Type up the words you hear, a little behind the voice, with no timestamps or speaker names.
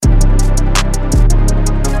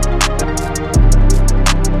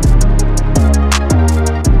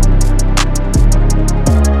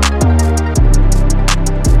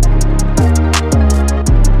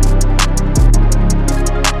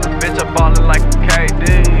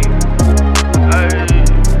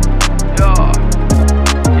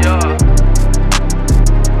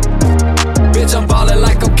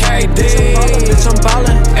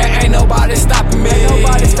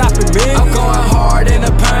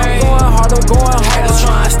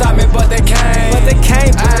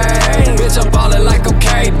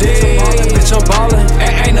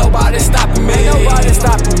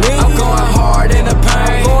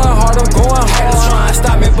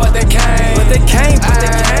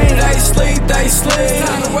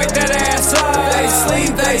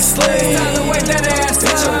sleep. Time to wake that ass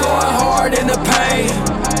up. Bitch, I'm going hard in the pain.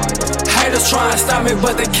 Haters tryna stop me,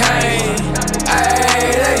 but they can't.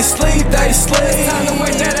 Ayy, they sleep, they sleep. Time to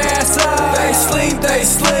wake that ass up. They sleep, they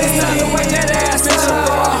sleep. Time to wake that ass up. Bitch, I'm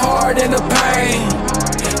going hard in the pain.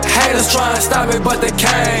 Haters tryna stop me, but they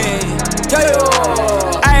can't.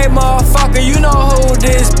 Ayy, motherfucker, you know who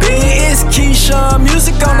this be. It's Keshun,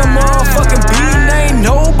 music on the motherfucking beat. And ain't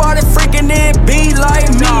nobody freaking it be like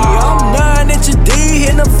me. I'm 9 inches D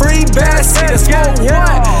in a free backseat. I smoke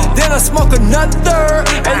one, then I smoke another.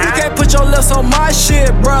 And you can't put your lips on my shit,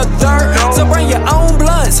 brother. So bring your own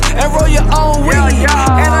blunts and roll your own weed.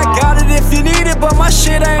 And I got it if you need it, but my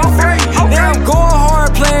shit ain't free. Now I'm going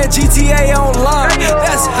hard playing GTA online.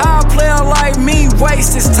 That's how a player like me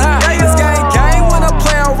wastes his time. This gang when a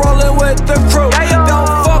player rolling with the crew. Don't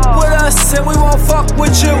fuck with us and we won't fuck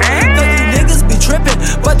with you. Cause these niggas be tripping,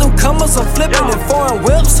 but them comers I'm flipping. And foreign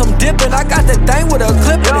whips I'm dipping. I got that thing with a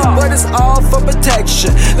clip in it, but it's all for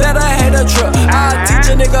protection. Let a hater trip. I'll teach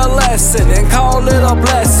a nigga a lesson and call it a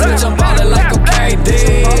blessing. Bitch, I'm ballin' like I'm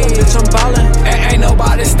KD. Bitch, I'm ballin', and ain't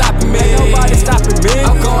nobody stopping me. Ain't nobody stopping me.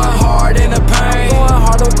 I'm going hard in the pain. I'm going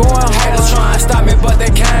hard, I'm going hard. Haters tryna stop me, but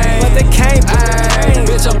they can't. But they can't.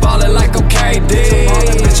 Bitch, I'm ballin' like I'm KD.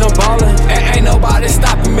 Bitch, I'm ballin', and ain't nobody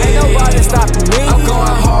stopping me. Ain't nobody stopping me. I'm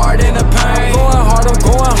going hard in the pain. I'm going hard, I'm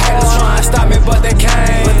going hard. Haters tryna stop me, but they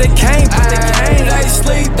can't. But they can't. But they can't. They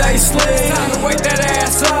sleep, they sleep. Time to wake that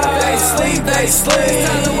ass up. They sleep, they sleep.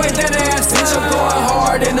 Time to wake that ass up. Bitch, I'm going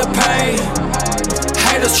hard in the pain.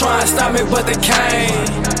 Haters tryna stop me, but they can't.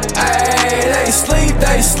 Ayy, they sleep,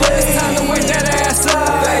 they sleep. Time to wake that ass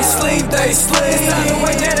up. They sleep, they sleep. Time to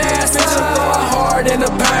wake that ass up. Bitch, I'm going hard in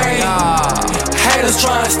the pain. Haters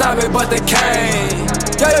tryna stop me, but they can't.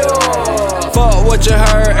 Fuck what you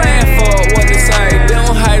heard and fuck what they say.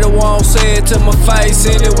 Them hater won't say it to my face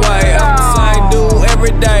anyway. I'm the same dude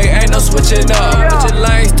every day, ain't no switching up. Bitch,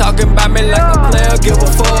 lanes talking about me like a player, give a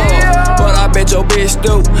fuck. But I bet your bitch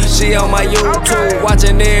do. She on my YouTube,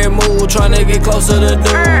 watching every move, tryna get closer to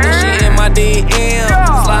dude. She in my DM,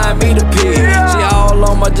 slide me the pig. She all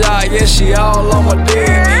on my job, yeah, she all on my dick.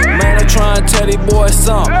 Man, I'm tryna tell these boys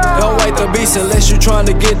something. Don't wait the beast unless you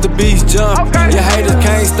tryna get the beast jumping. Your haters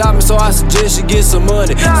can't stop me, so I suggest you get some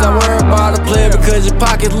money. Stop worrying about a player because your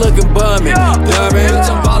pocket's looking bummy. Bitch,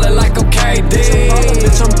 I'm ballin' like I'm KD.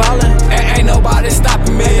 Bitch, I'm ballin', and ain't nobody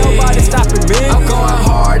stopping me. Ain't nobody stopping me. I'm going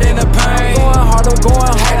hard in the pain. I'm going hard, I'm going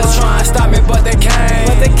hard. Haters tryna stop me, but they can't.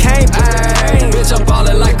 But they can't. Bitch, I'm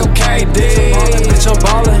ballin' like I'm KD. Bitch, I'm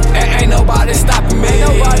ballin', and ain't nobody stopping me.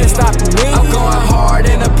 Ain't nobody stopping me. I'm going hard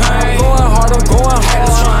in the pain. I'm going hard, I'm going hard.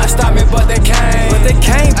 Haters tryna stop me, but they can't. But they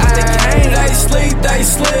can't. But they can't. They sleep, they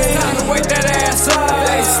sleep. Time to wake that ass up.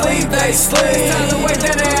 They sleep, they sleep. Time to wake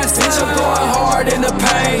that ass up. Bitch, I'm going hard in the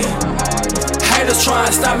pain. Haters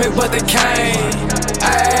tryna stop me, but they can't.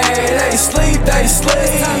 Ayy, they sleep, they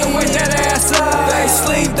sleep. Time to wake that ass up. They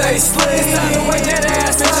sleep, they sleep. Time to wake that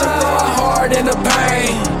ass up. Bitch, I'm going hard in the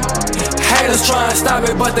pain. Haters tryna stop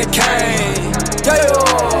me, but they can't.